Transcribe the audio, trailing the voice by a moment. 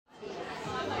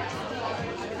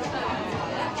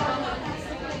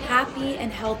Happy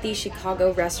and healthy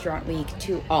Chicago Restaurant Week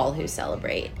to all who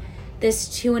celebrate. This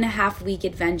 2.5-week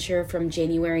adventure from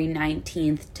January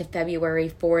 19th to February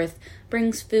 4th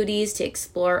brings foodies to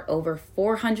explore over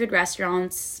 400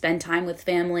 restaurants, spend time with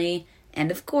family,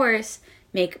 and of course,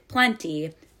 make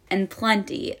plenty and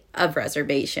plenty of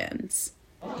reservations.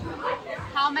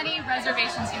 How many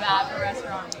reservations do you have for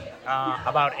Restaurant Week?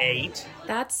 About 8.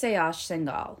 That's Sayash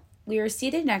Singhal. We are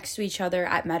seated next to each other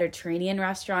at Mediterranean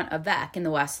restaurant Avec in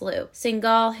the West Loop.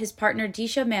 Singhal, his partner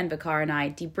Disha Manvikar, and I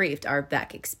debriefed our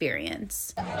Avec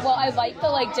experience. Well, I like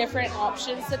the different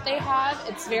options that they have.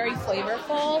 It's very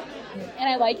flavorful. And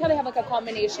I like how they have a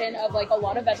combination of a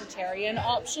lot of vegetarian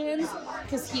options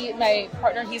because my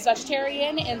partner, he's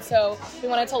vegetarian. And so we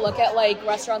wanted to look at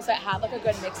restaurants that have a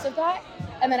good mix of that.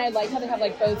 And then I like how they have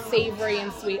both savory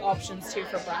and sweet options too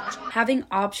for brunch. Having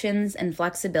options and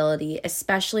flexibility,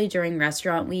 especially during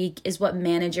Restaurant Week, is what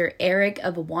manager Eric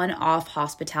of One Off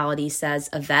Hospitality says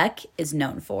Avec is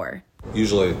known for.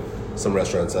 Usually some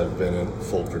restaurants I've been in,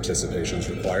 full participation is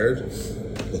required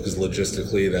because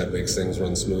logistically that makes things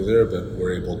run smoother, but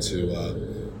we're able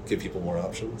to give people more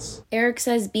options. Eric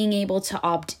says being able to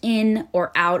opt in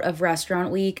or out of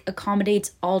Restaurant Week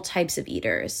accommodates all types of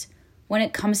eaters. When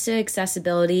it comes to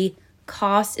accessibility,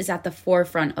 cost is at the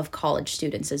forefront of college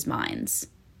students' minds.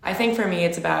 I think for me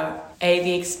it's about A,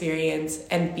 the experience,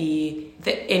 and B,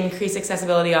 the increased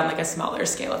accessibility on a smaller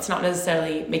scale. It's not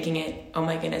necessarily making it, oh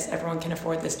my goodness, everyone can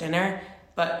afford this dinner.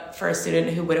 But for a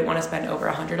student who wouldn't want to spend over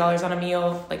 $100 on a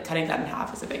meal, cutting that in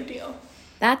half is a big deal.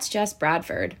 That's Jess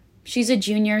Bradford. She's a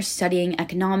junior studying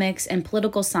economics and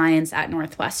political science at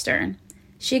Northwestern.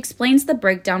 She explains the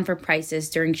breakdown for prices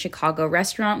during Chicago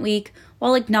Restaurant Week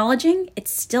while acknowledging it's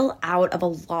still out of a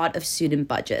lot of student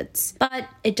budgets, but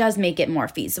it does make it more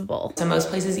feasible. So most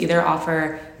places either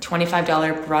offer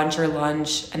 $25 brunch or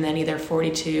lunch and then either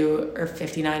 $42 or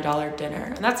 $59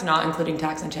 dinner. And that's not including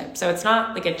tax and tips. So it's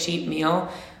not a cheap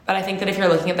meal, but I think that if you're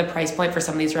looking at the price point for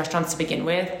some of these restaurants to begin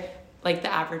with,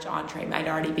 the average entree might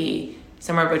already be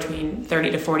somewhere between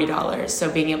 $30 to $40.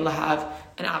 So being able to have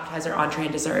an appetizer, entree,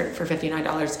 and dessert for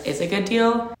 $59 is a good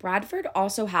deal. Bradford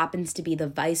also happens to be the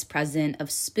vice president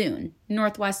of Spoon,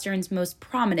 Northwestern's most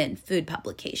prominent food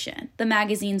publication. The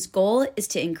magazine's goal is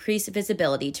to increase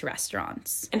visibility to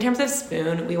restaurants. In terms of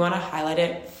Spoon, we want to highlight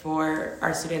it for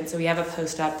our students. So we have a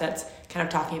post up that's kind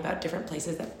of talking about different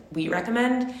places that we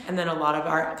recommend. And then a lot of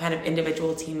our kind of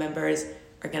individual team members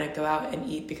are going to go out and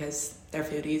eat because they're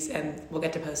foodies, and we'll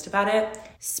get to post about it.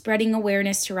 Spreading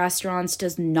awareness to restaurants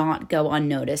does not go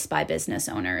unnoticed by business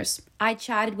owners. I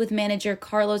chatted with manager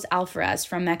Carlos Alvarez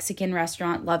from Mexican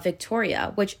restaurant La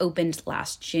Victoria, which opened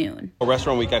last June.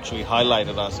 Restaurant Week actually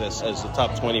highlighted us as the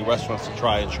top 20 restaurants to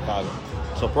try in Chicago.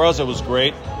 So for us, it was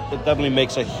great. It definitely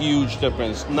makes a huge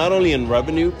difference, not only in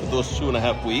revenue for those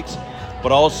 2.5 weeks,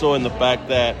 but also in the fact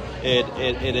that it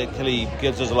actually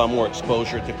gives us a lot more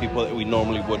exposure to people that we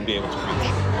normally wouldn't be able to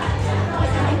reach.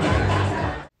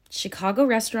 Chicago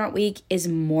Restaurant Week is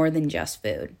more than just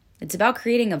food. It's about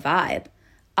creating a vibe.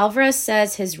 Alvarez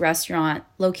says his restaurant,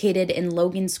 located in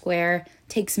Logan Square,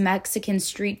 takes Mexican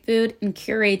street food and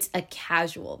curates a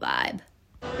casual vibe.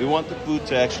 We want the food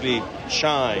to actually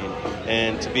shine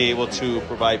and to be able to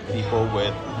provide people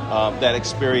with that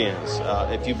experience.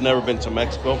 If you've never been to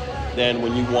Mexico, then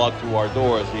when you walk through our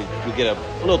doors, you get a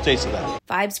little taste of that.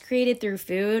 Vibes created through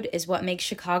food is what makes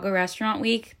Chicago Restaurant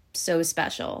Week so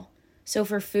special. So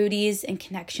for foodies and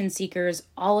connection seekers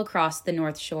all across the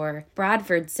North Shore,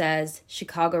 Bradford says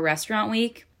Chicago Restaurant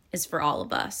Week is for all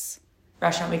of us.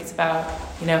 Restaurant Week is about,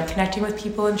 connecting with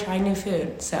people and trying new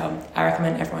food. So I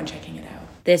recommend everyone checking it out.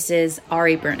 This is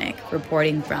Ari Bernick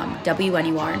reporting from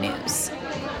WNUR News.